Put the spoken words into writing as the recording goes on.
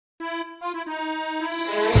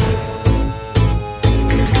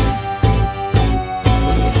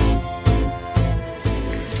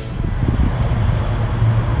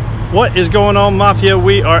What is going on, Mafia?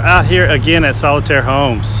 We are out here again at Solitaire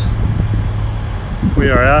Homes. We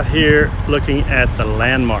are out here looking at the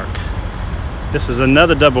Landmark. This is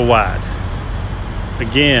another double wide.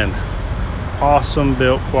 Again, awesome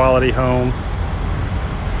built quality home.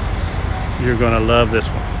 You're gonna love this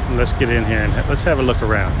one. Let's get in here and let's have a look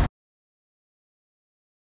around.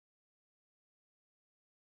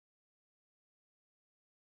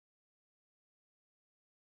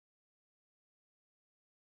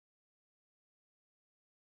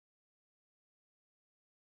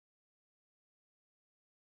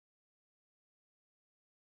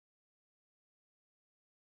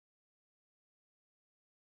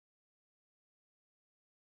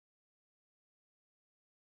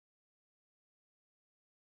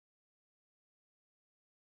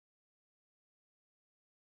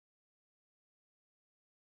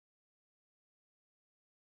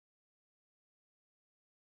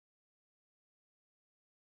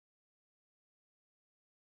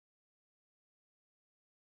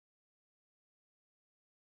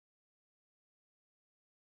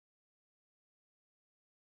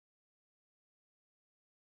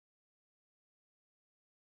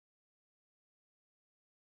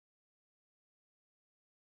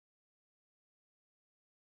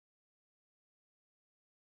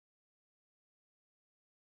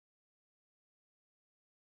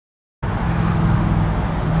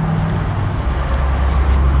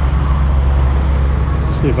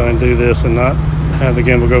 See if I can do this and not have the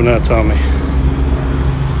gimbal go nuts on me.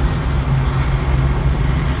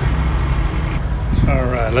 All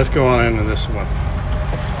right, let's go on into this one.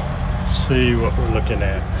 See what we're looking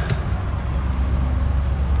at.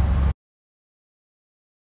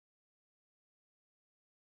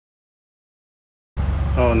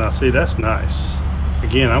 Oh, now see, that's nice.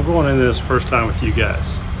 Again, I'm going into this first time with you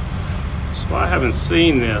guys. So I haven't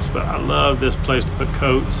seen this, but I love this place to put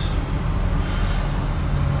coats.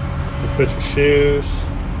 You put your shoes.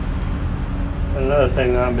 And another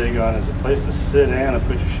thing that I'm big on is a place to sit down and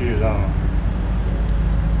put your shoes on.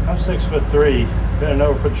 I'm 6'3". Better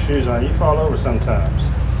never put your shoes on. You fall over sometimes.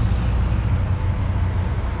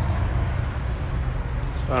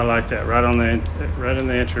 So I like that. Right in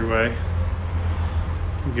the entryway.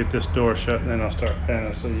 Get this door shut and then I'll start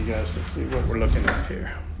panning so you guys can see what we're looking at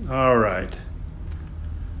here. All right.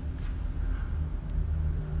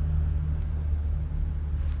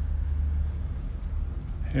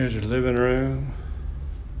 Here's your living room.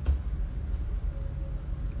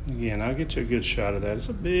 Again, I'll get you a good shot of that. It's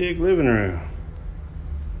a big living room.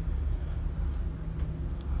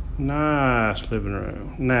 Nice living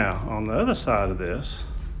room. Now, on the other side of this,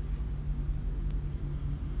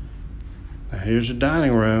 now here's your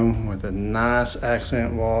dining room with a nice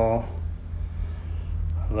accent wall.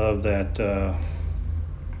 I love that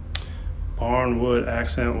barnwood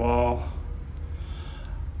accent wall.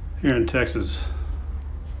 Here in Texas,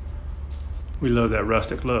 we love that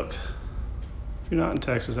rustic look. If you're not in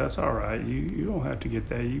Texas, that's all right. You don't have to get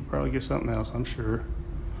that. You probably get something else, I'm sure.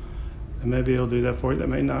 And maybe he'll do that for you, that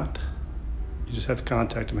may not. You just have to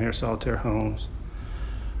contact them here at Solitaire Homes.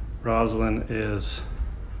 Rosalind is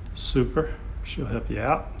super. She'll help you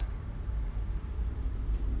out.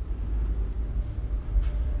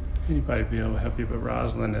 Anybody be able to help you, but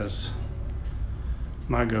Rosalind is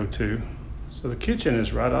my go-to. So the kitchen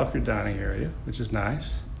is right off your dining area, which is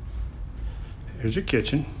nice. Here's your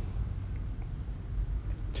kitchen.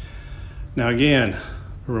 Now again,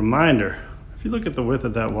 a reminder, if you look at the width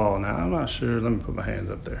of that wall now, I'm not sure, let me put my hands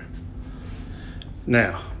up there.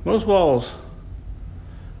 Now, most walls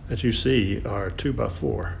that you see are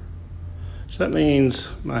 2x4. So that means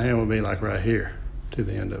my hand will be like right here to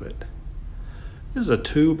the end of it. This is a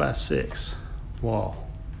 2x6 wall.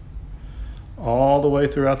 All the way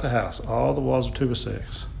throughout the house, all the walls are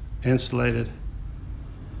 2x6. Insulated.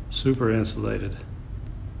 Super insulated.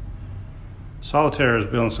 Solitaire is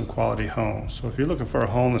building some quality homes. So if you're looking for a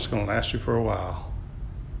home that's going to last you for a while,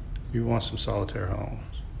 you want some Solitaire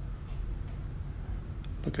Homes.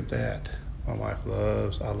 Look at that. My wife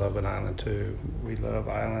loves, I love an island too. We love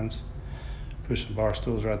islands. Push some bar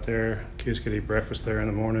stools right there. Kids could eat breakfast there in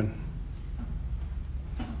the morning.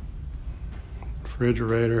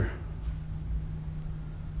 Refrigerator.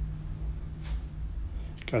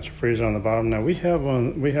 Got your freezer on the bottom. Now we have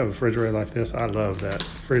a refrigerator like this. I love that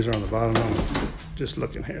freezer on the bottom. I'm just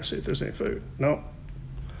looking here, see if there's any food. Nope.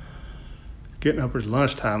 Getting up at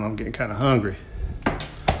lunchtime, I'm getting kind of hungry.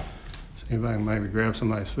 See if I can maybe grab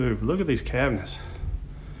somebody's food. But look at these cabinets.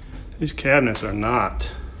 These cabinets are not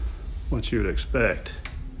what you would expect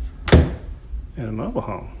in a mobile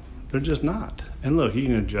home. They're just not. And look, you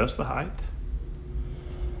can adjust the height.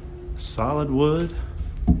 Solid wood.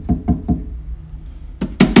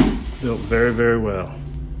 Built very, very well.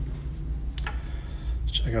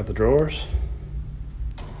 Let's check out the drawers.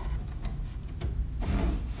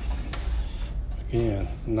 Again,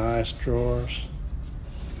 nice drawers.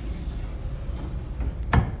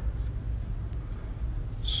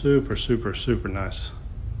 Super, super, super nice.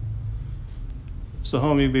 It's a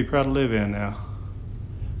home you'd be proud to live in now.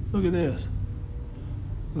 Look at this.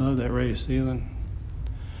 Love that raised ceiling.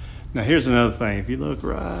 Now here's another thing. If you look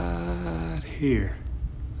right here,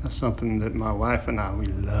 that's something that my wife and I, we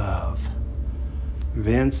love.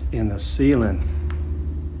 Vents in the ceiling.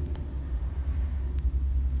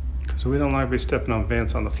 Because we don't like to be stepping on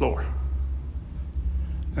vents on the floor.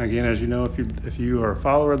 Now again, as you know, if you are a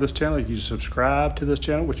follower of this channel, you subscribe to this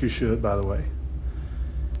channel, which you should, by the way.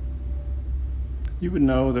 You would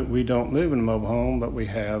know that we don't live in a mobile home, but we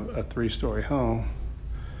have a 3-story home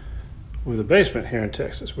with a basement here in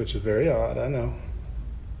Texas, which is very odd, I know.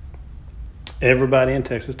 Everybody in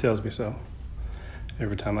Texas tells me so.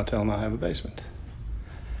 Every time I tell them I have a basement.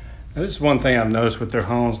 Now this is one thing I've noticed with their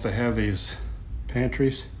homes. They have these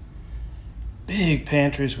pantries. Big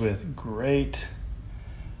pantries with great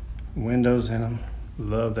windows in them.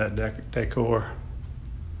 Love that decor.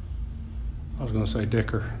 I was gonna say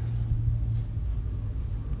decor.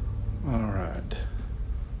 All right.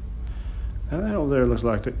 Now that over there looks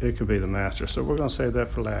like it could be the master, so we're gonna save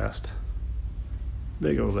that for last.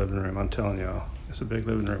 Big old living room, I'm telling y'all. It's a big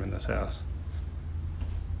living room in this house.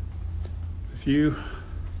 If you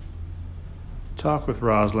talk with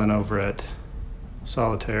Rosalind over at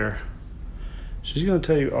Solitaire, she's gonna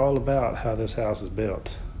tell you all about how this house is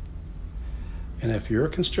built. And if you're a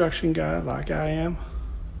construction guy like I am,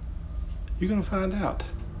 you're gonna find out.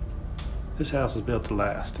 This house is built to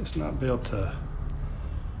last. It's not built to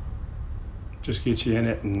just get you in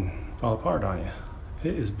it and fall apart on you.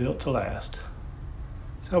 It is built to last.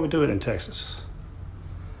 That's how we do it in Texas.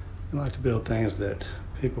 We like to build things that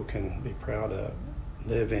people can be proud of,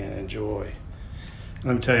 live in, enjoy. And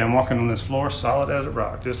let me tell you, I'm walking on this floor solid as a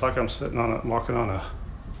rock, just like I'm sitting on walking on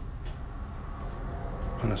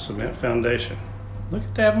a cement foundation. Look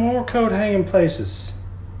at that, more coat hanging places.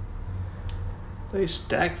 They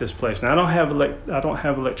stacked this place. Now I don't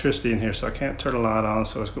have electricity in here, so I can't turn the light on,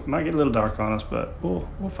 so it might get a little dark on us, but we'll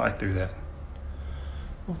fight through that.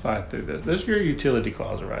 We'll fight through this. There's your utility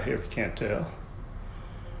closet right here, if you can't tell.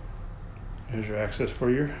 There's your access for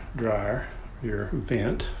your dryer, your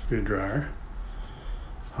vent for your dryer,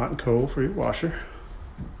 hot and cold for your washer.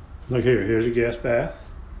 Look here, here's your gas bath.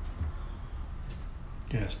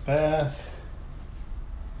 Gas bath.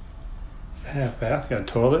 It's a half bath, got a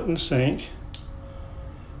toilet and a sink.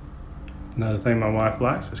 Another thing my wife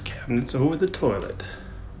likes is cabinets over the toilet.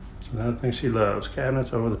 It's another thing she loves,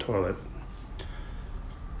 cabinets over the toilet.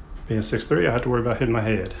 Being 6'3", I have to worry about hitting my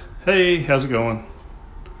head. Hey, how's it going?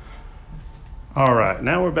 All right,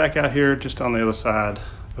 now we're back out here just on the other side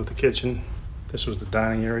of the kitchen. This was the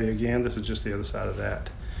dining area again. This is just the other side of that.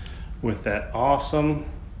 With that awesome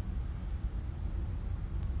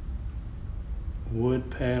wood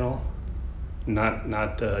panel. Not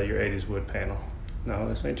your 80s wood panel. No,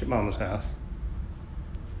 this ain't your mama's house.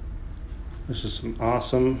 This is some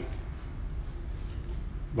awesome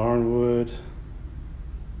barnwood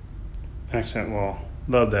accent wall.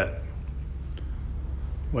 Love that.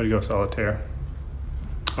 Way to go, Solitaire.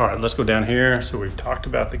 All right, let's go down here. So we've talked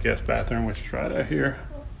about the guest bathroom, which is right out here.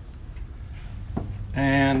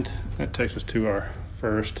 And that takes us to our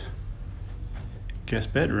first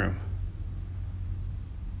guest bedroom.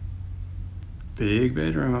 Big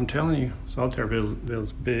bedroom, I'm telling you. Solitaire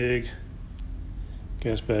builds big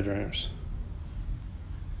guest bedrooms.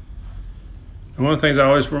 And one of the things I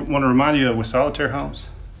always want to remind you of with Solitaire Homes,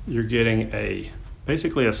 you're getting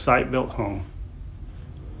basically a site-built home.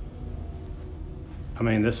 I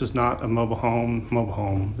mean, this is not a mobile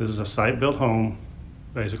home. This is a site-built home,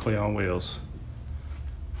 basically on wheels.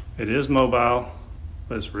 It is mobile,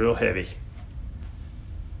 but it's real heavy.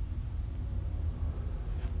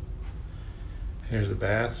 Here's the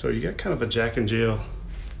bath. So you got kind of a Jack and Jill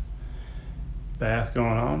bath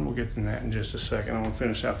going on. We'll get to that in just a second. I'm gonna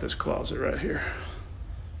finish out this closet right here.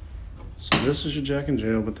 So this is your Jack and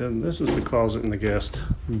Jill, but then this is the closet in the guest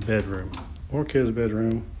bedroom or kids'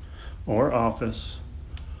 bedroom or office.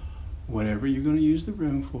 Whatever you're gonna use the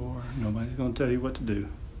room for, nobody's gonna tell you what to do.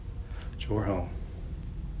 It's your home.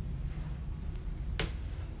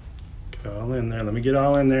 Get all in there. Let me get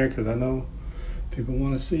all in there because I know people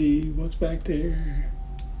want to see what's back there.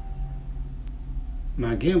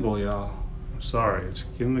 My gimbal, y'all. I'm sorry, it's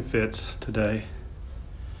giving me fits today,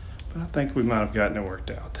 but I think we might have gotten it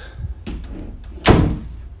worked out.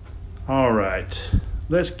 All right,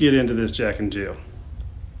 let's get into this Jack and Jill.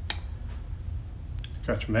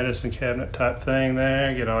 Got your medicine cabinet type thing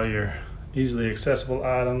there. Get all your easily accessible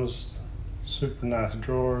items. Super nice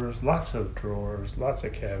drawers, lots of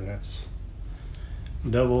cabinets.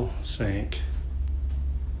 Double sink.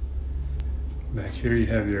 Back here you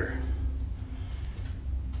have your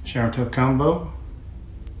shower tub combo.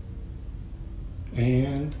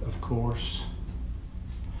 And of course,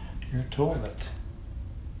 your toilet.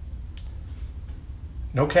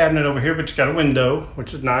 No cabinet over here, but you got a window,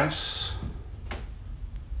 which is nice.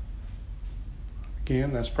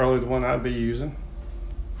 Again, that's probably the one I'd be using,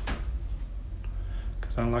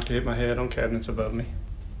 because I don't like to hit my head on cabinets above me.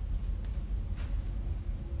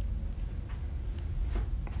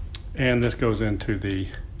 And this goes into the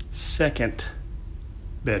second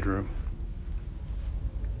bedroom.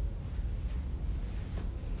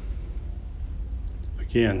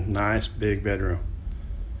 Again, nice big bedroom.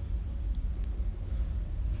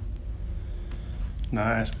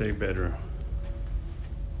 Nice big bedroom.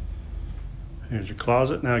 Here's your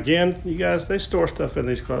closet. Now again, you guys, they store stuff in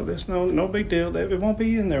these closets. It's no big deal. It won't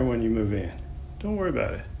be in there when you move in. Don't worry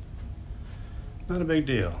about it. Not a big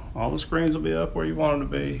deal. All the screens will be up where you want them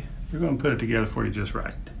to be. We're going to put it together for you just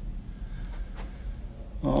right.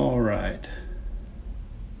 All right.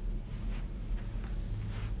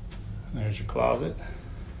 There's your closet.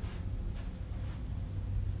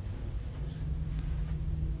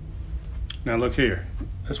 Now look here.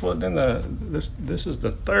 This is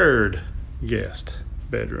the third guest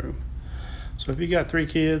bedroom. So if you got 3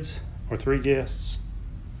 kids or 3 guests,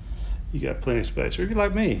 you got plenty of space. Or if you're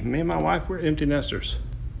like me and my wife, we're empty nesters.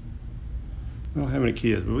 We don't have any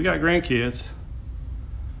kids, but we got grandkids.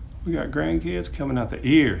 We got grandkids coming out the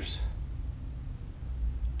ears.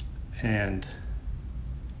 And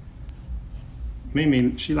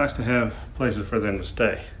Mimi, she likes to have places for them to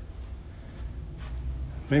stay.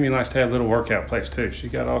 Mimi likes to have a little workout place too. She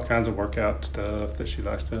got all kinds of workout stuff that she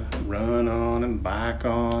likes to run on and bike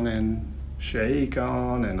on and shake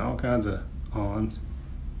on and all kinds of ons.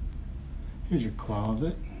 Here's your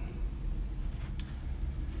closet.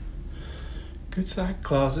 Good size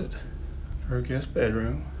closet for a guest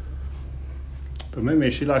bedroom. But Mimi,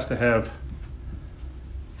 she likes to have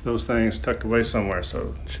those things tucked away somewhere,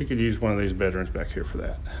 so she could use one of these bedrooms back here for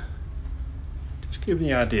that. Just giving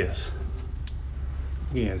you ideas.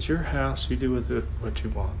 Again, it's your house, you do with it what you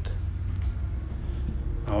want.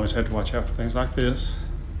 I always have to watch out for things like this,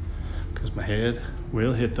 because my head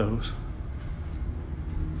will hit those.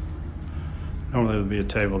 Normally there would be a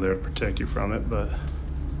table there to protect you from it, but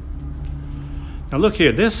now look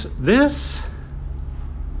here, this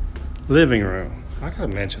living room, I gotta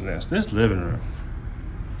mention this living room.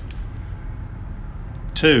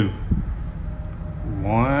 2,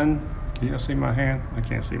 1, can you see my hand? I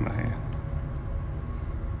can't see my hand.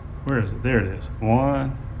 Where is it? There it is.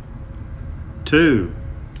 1, 2.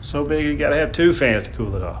 So big you gotta have 2 fans to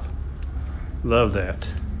cool it off. Love that.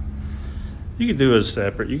 You could do it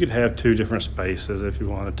separate. You could have 2 different spaces if you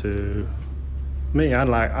wanted to. Me, I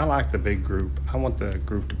like the big group. I want the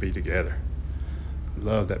group to be together.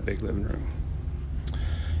 Love that big living room.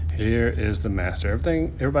 Here is the master.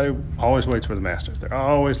 Everybody always waits for the master. They're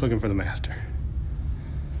always looking for the master.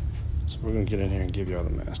 So we're gonna get in here and give you all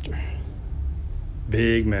the master.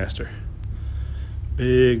 Big master.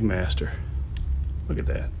 Big master. Look at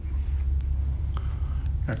that.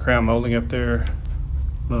 Got crown molding up there.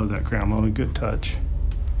 Love that crown molding. Good touch.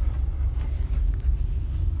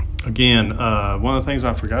 Again, one of the things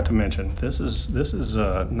I forgot to mention, this is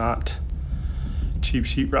not cheap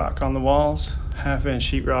sheetrock on the walls.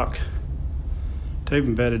 1/2-inch sheetrock, tape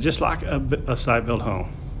embedded, just like a site-built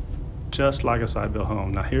home. Just like a site-built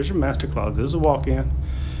home. Now here's your master closet. This is a walk-in.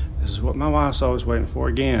 This is what my wife's always waiting for.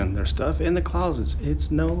 Again, there's stuff in the closets.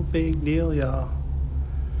 It's no big deal, y'all.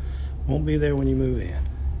 Won't be there when you move in.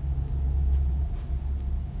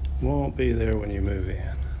 Won't be there when you move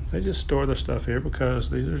in. They just store their stuff here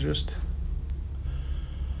because these are just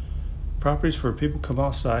properties for people to come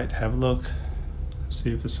off site, have a look,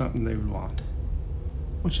 see if it's something they would want.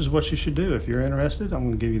 Which is what you should do. If you're interested, I'm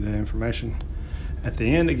going to give you the information at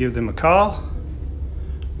the end to give them a call.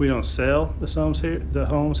 We don't sell the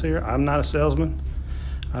homes here. I'm not a salesman.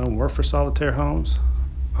 I don't work for Solitaire Homes.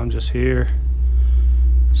 I'm just here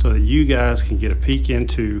so that you guys can get a peek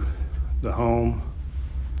into the home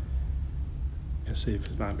and see if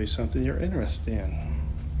it might be something you're interested in.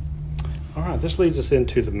 All right, this leads us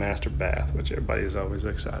into the master bath, which everybody is always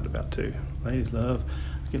excited about too. Ladies love,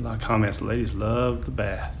 I get a lot of comments, ladies love the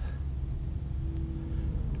bath.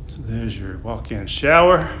 So there's your walk-in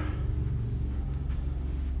shower.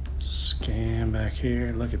 Scan back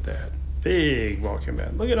here, look at that. Big walk-in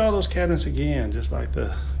bath. Look at all those cabinets again, just like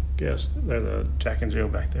the guess they're the Jack and Jill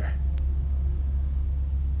back there.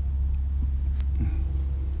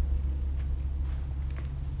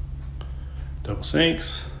 Double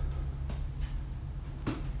sinks.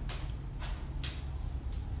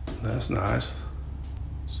 That's nice.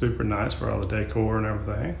 Super nice for all the decor and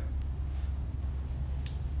everything.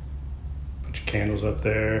 Put your candles up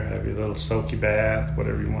there, have your little soaky bath,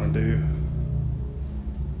 whatever you want to do.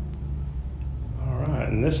 All right,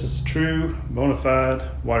 and this is a true bona fide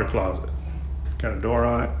water closet. Got a door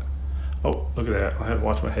on it. Oh, look at that. I had to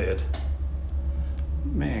watch my head.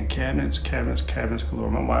 Man, cabinets, cabinets, cabinets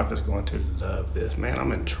galore. My wife is going to love this. Man,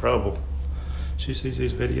 I'm in trouble. She sees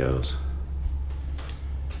these videos.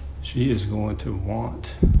 She is going to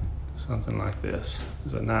want something like this.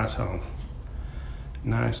 It's a nice home.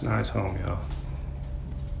 Nice, nice home, y'all.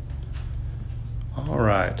 All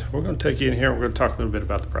right, we're going to take you in here. We're going to talk a little bit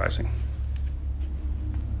about the pricing.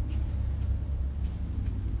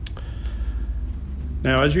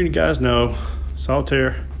 Now, as you guys know,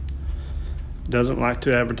 Solitaire doesn't like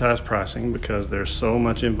to advertise pricing because there's so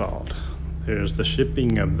much involved. There's the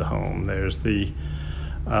shipping of the home. There's the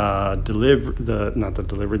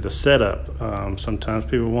the setup. Sometimes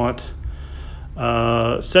people want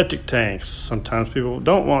septic tanks. Sometimes people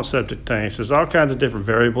don't want septic tanks. There's all kinds of different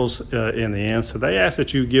variables in the end. So they ask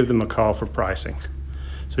that you give them a call for pricing.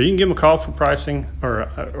 So you can give them a call for pricing,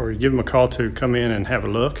 or give them a call to come in and have a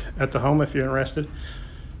look at the home if you're interested.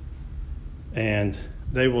 And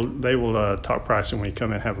they will talk pricing when you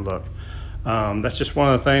come in and have a look. That's just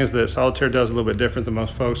one of the things that Solitaire does a little bit different than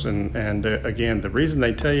most folks. And again, the reason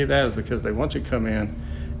they tell you that is because they want you to come in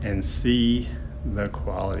and see the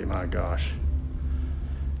quality. My gosh,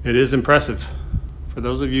 it is impressive. For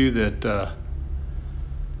those of you that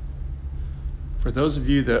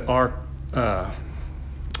are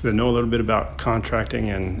that know a little bit about contracting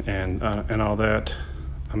and all that,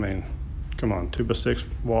 I mean, come on, 2x6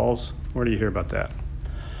 walls. Where do you hear about that?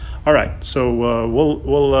 All right, so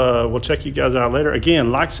we'll check you guys out later.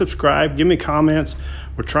 Again, like, subscribe, give me comments.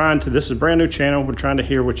 This is a brand new channel. We're trying to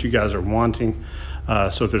hear what you guys are wanting.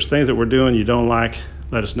 So if there's things that we're doing you don't like,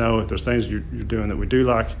 let us know. If there's things you're doing that we do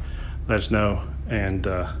like, let us know, and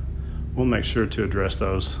we'll make sure to address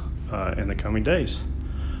those in the coming days.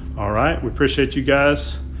 All right, we appreciate you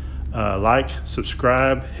guys. Like,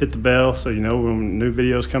 subscribe, hit the bell so you know when new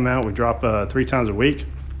videos come out. We drop 3 times a week.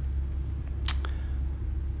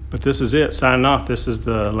 But this is it, signing off. This is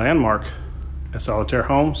the landmark at Solitaire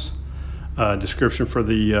Homes. Description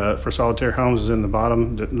for Solitaire Homes is in the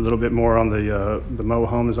bottom. A little bit more on the mobile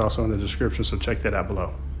home is also in the description, so check that out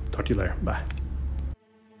below. Talk to you later. Bye.